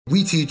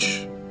We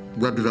teach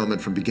web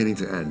development from beginning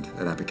to end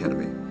at App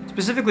Academy.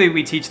 Specifically,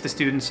 we teach the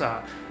students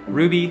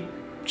Ruby,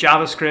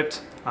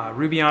 JavaScript,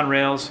 Ruby on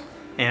Rails,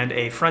 and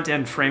a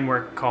front-end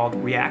framework called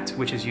React,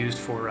 which is used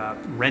for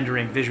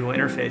rendering visual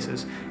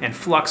interfaces, and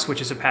Flux, which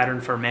is a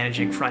pattern for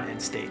managing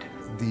front-end state.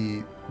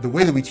 The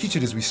way that we teach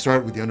it is we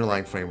start with the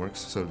underlying frameworks,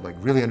 so like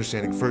really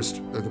understanding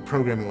first the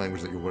programming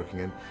language that you're working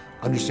in,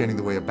 understanding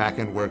the way a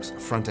back-end works, a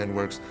front-end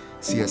works,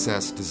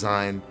 CSS,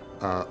 design,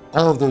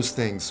 all of those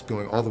things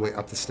going all the way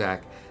up the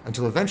stack,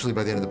 until eventually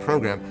by the end of the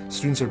program,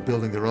 students are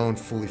building their own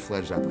fully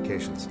fledged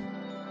applications.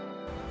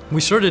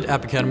 We started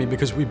App Academy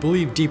because we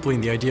believe deeply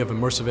in the idea of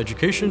immersive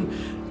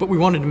education, but we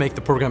wanted to make the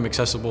program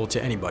accessible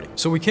to anybody.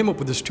 So we came up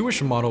with this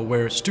tuition model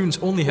where students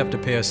only have to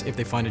pay us if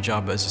they find a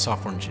job as a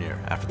software engineer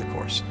after the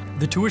course.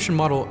 The tuition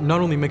model not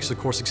only makes the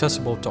course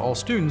accessible to all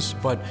students,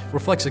 but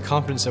reflects the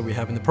confidence that we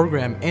have in the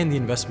program and the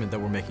investment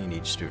that we're making in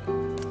each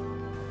student.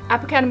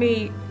 App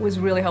Academy was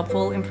really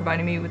helpful in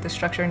providing me with the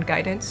structure and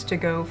guidance to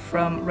go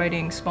from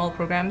writing small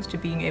programs to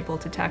being able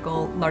to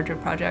tackle larger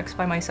projects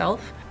by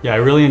myself. Yeah, I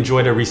really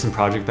enjoyed a recent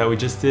project that we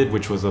just did,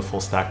 which was a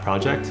full stack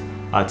project,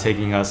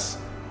 taking us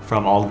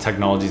from all the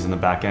technologies in the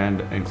back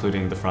end,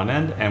 including the front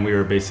end, and we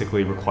were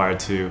basically required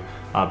to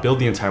build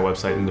the entire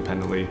website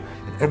independently.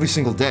 Every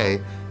single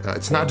day,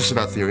 it's not just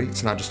about theory,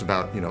 it's not just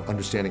about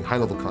understanding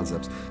high-level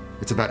concepts.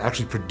 It's about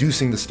actually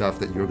producing the stuff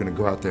that you're going to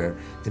go out there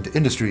into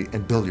industry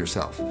and build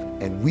yourself.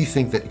 And we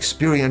think that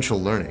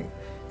experiential learning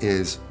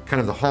is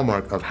kind of the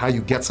hallmark of how you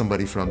get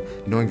somebody from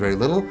knowing very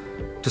little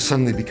to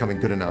suddenly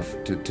becoming good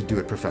enough to do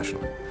it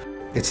professionally.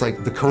 It's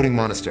like the coding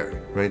monastery,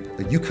 right?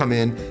 Like you come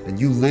in and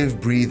you live,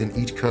 breathe, and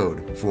eat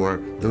code for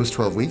those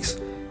 12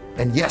 weeks.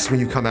 And yes, when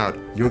you come out,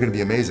 you're going to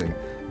be amazing,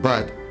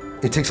 but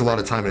it takes a lot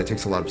of time and it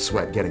takes a lot of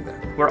sweat getting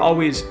there. We're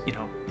always,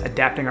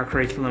 adapting our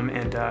curriculum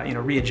and,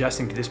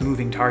 readjusting to this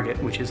moving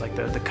target, which is like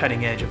the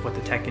cutting edge of what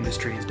the tech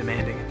industry is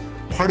demanding.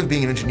 Part of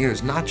being an engineer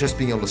is not just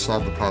being able to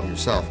solve the problem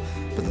yourself,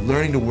 but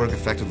learning to work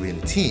effectively in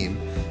a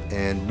team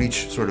and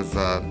reach sort of,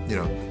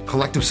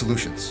 collective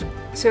solutions.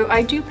 So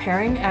I do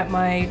pairing at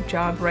my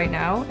job right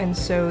now, and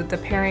so the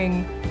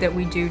pairing that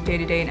we do day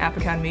to day in App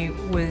Academy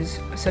was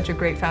such a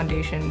great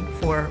foundation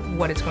for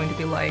what it's going to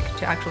be like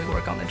to actually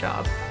work on the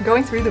job.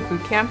 Going through the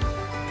boot camp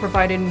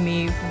provided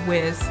me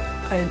with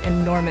an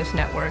enormous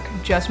network.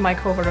 Just my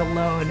cohort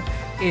alone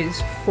is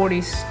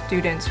 40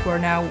 students who are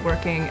now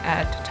working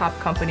at top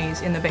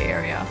companies in the Bay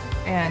Area.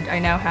 And I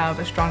now have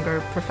a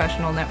stronger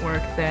professional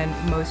network than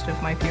most of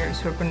my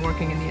peers who have been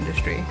working in the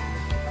industry.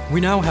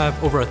 We now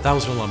have over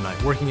 1,000 alumni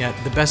working at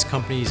the best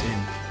companies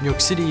in New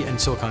York City and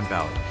Silicon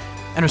Valley.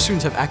 And our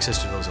students have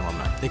access to those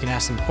alumni. They can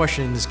ask them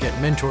questions, get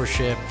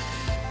mentorship.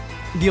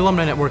 The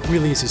alumni network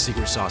really is the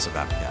secret sauce of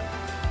App Academy.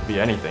 It could be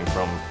anything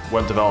from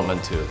web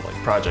development to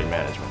project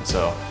management.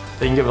 So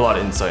they can give a lot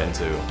of insight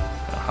into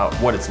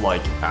what it's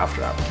like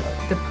after App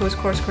Academy. The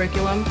post-course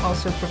curriculum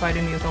also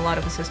provided me with a lot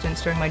of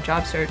assistance during my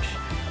job search,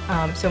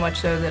 so much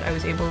so that I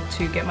was able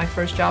to get my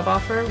first job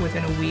offer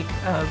within a week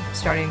of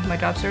starting my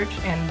job search,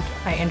 and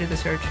I ended the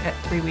search at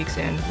 3 weeks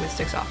in with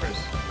 6 offers.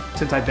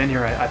 Since I've been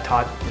here, I've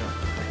taught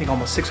I think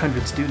almost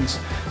 600 students,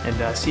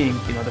 and seeing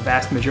the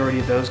vast majority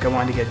of those go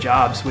on to get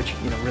jobs, which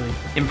really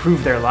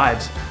improve their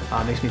lives,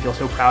 makes me feel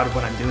so proud of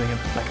what I'm doing, and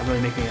like I'm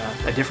really making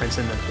a difference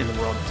in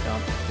the world. So,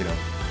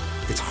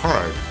 it's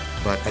hard,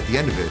 but at the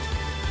end of it,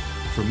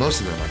 for most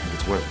of them, I think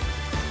it's worth it.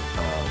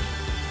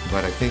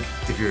 But I think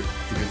if you're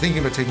thinking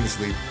about taking this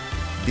leap,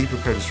 be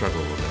prepared to struggle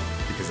a little bit,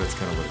 because that's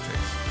kind of what it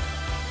takes.